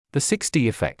The 6D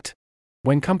effect.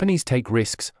 When companies take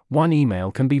risks, one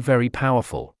email can be very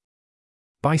powerful.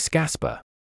 By Scasper.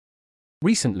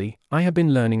 Recently, I have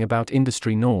been learning about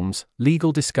industry norms,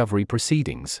 legal discovery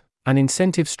proceedings, and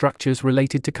incentive structures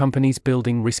related to companies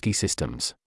building risky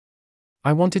systems.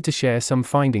 I wanted to share some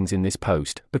findings in this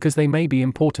post because they may be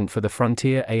important for the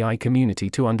frontier AI community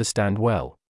to understand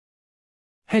well.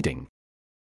 Heading: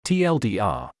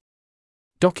 TLDR.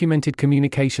 Documented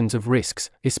communications of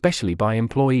risks, especially by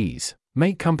employees,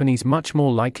 make companies much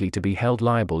more likely to be held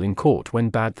liable in court when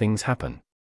bad things happen.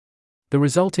 The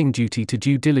resulting duty to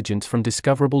due diligence from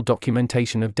discoverable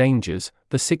documentation of dangers,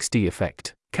 the 6D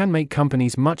effect, can make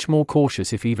companies much more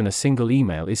cautious if even a single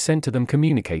email is sent to them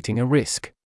communicating a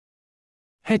risk.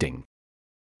 Heading: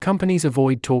 Companies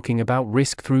avoid talking about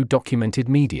risk through documented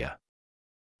media.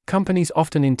 Companies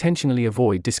often intentionally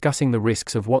avoid discussing the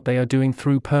risks of what they are doing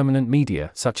through permanent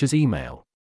media, such as email.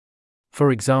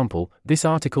 For example, this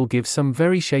article gives some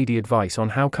very shady advice on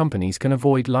how companies can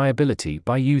avoid liability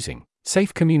by using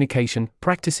safe communication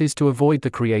practices to avoid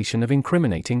the creation of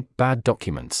incriminating, bad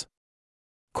documents.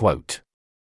 Quote: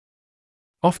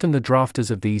 Often the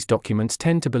drafters of these documents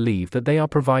tend to believe that they are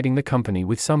providing the company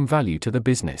with some value to the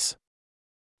business.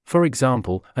 For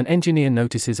example, an engineer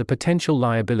notices a potential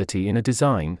liability in a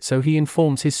design, so he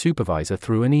informs his supervisor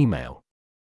through an email.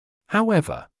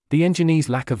 However, the engineer's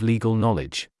lack of legal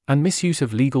knowledge and misuse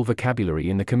of legal vocabulary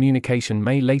in the communication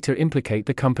may later implicate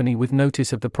the company with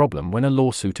notice of the problem when a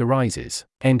lawsuit arises.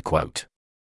 End quote.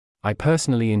 I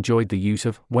personally enjoyed the use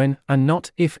of when and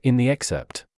not if in the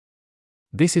excerpt.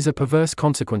 This is a perverse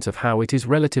consequence of how it is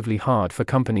relatively hard for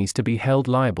companies to be held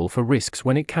liable for risks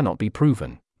when it cannot be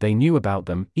proven they knew about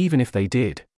them, even if they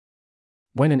did.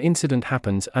 When an incident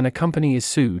happens and a company is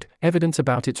sued, evidence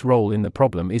about its role in the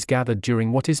problem is gathered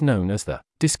during what is known as the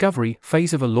discovery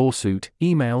phase of a lawsuit.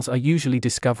 Emails are usually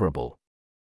discoverable.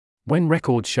 When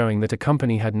records showing that a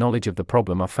company had knowledge of the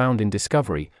problem are found in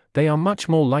discovery, they are much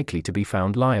more likely to be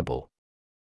found liable.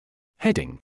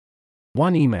 Heading: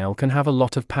 One email can have a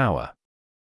lot of power.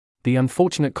 The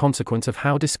unfortunate consequence of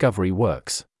how discovery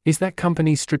works is that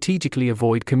companies strategically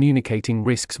avoid communicating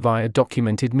risks via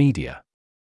documented media.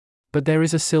 But there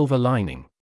is a silver lining.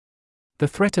 The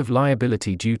threat of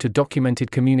liability due to documented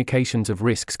communications of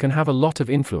risks can have a lot of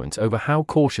influence over how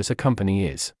cautious a company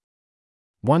is.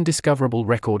 One discoverable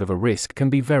record of a risk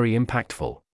can be very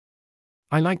impactful.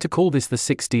 I like to call this the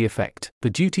 6D effect,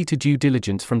 the duty to due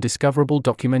diligence from discoverable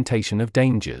documentation of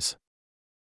dangers.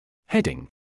 Heading: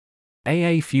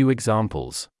 A few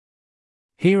examples.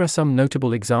 Here are some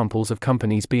notable examples of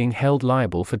companies being held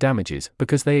liable for damages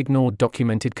because they ignored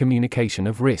documented communication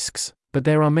of risks, but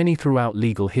there are many throughout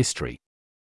legal history.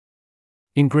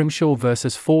 In Grimshaw v.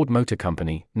 Ford Motor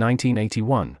Company,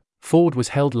 1981, Ford was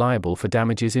held liable for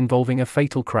damages involving a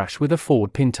fatal crash with a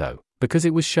Ford Pinto, because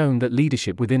it was shown that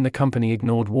leadership within the company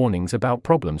ignored warnings about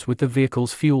problems with the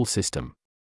vehicle's fuel system.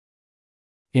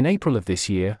 In April of this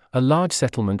year, a large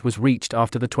settlement was reached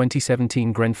after the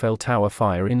 2017 Grenfell Tower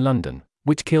fire in London,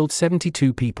 which killed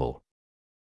 72 people.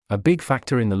 A big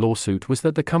factor in the lawsuit was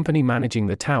that the company managing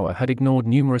the tower had ignored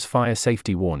numerous fire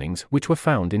safety warnings which were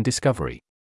found in discovery.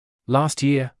 Last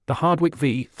year, the Hardwick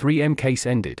v. 3M case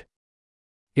ended.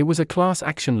 It was a class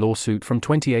action lawsuit from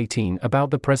 2018 about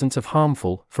the presence of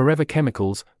harmful, forever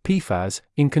chemicals, PFAS,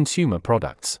 in consumer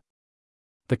products.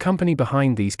 The company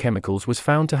behind these chemicals was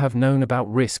found to have known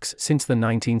about risks since the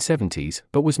 1970s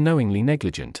but was knowingly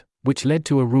negligent, which led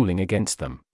to a ruling against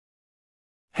them.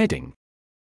 Heading: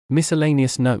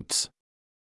 Miscellaneous notes.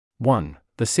 1.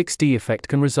 The 6D effect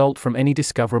can result from any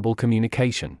discoverable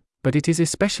communication, but it is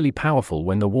especially powerful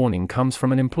when the warning comes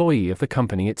from an employee of the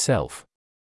company itself.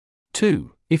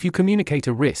 2. If you communicate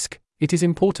a risk, it is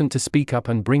important to speak up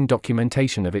and bring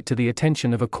documentation of it to the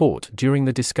attention of a court during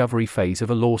the discovery phase of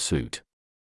a lawsuit.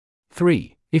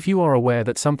 3. If you are aware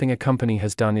that something a company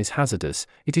has done is hazardous,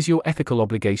 it is your ethical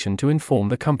obligation to inform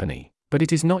the company, but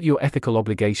it is not your ethical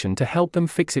obligation to help them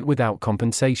fix it without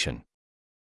compensation.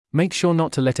 Make sure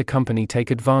not to let a company take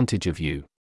advantage of you.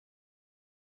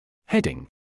 Heading: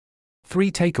 3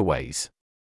 takeaways.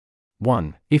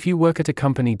 1. If you work at a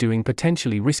company doing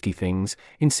potentially risky things,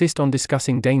 insist on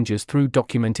discussing dangers through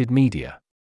documented media.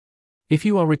 If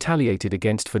you are retaliated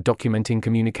against for documenting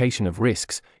communication of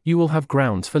risks, you will have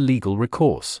grounds for legal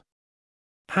recourse.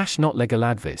 Not legal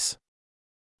advice.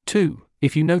 2.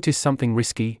 If you notice something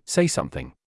risky, say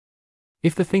something.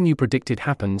 If the thing you predicted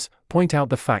happens, point out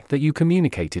the fact that you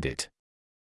communicated it.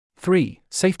 3.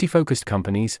 Safety-focused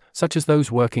companies, such as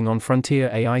those working on frontier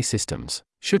AI systems,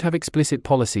 should have explicit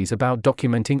policies about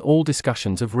documenting all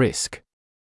discussions of risk.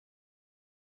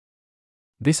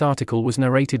 This article was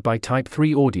narrated by Type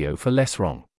 3 Audio for Less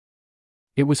Wrong.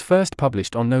 It was first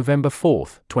published on November 4,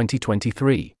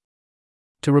 2023.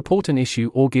 To report an issue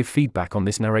or give feedback on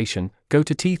this narration, go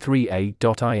to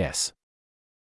t3a.is.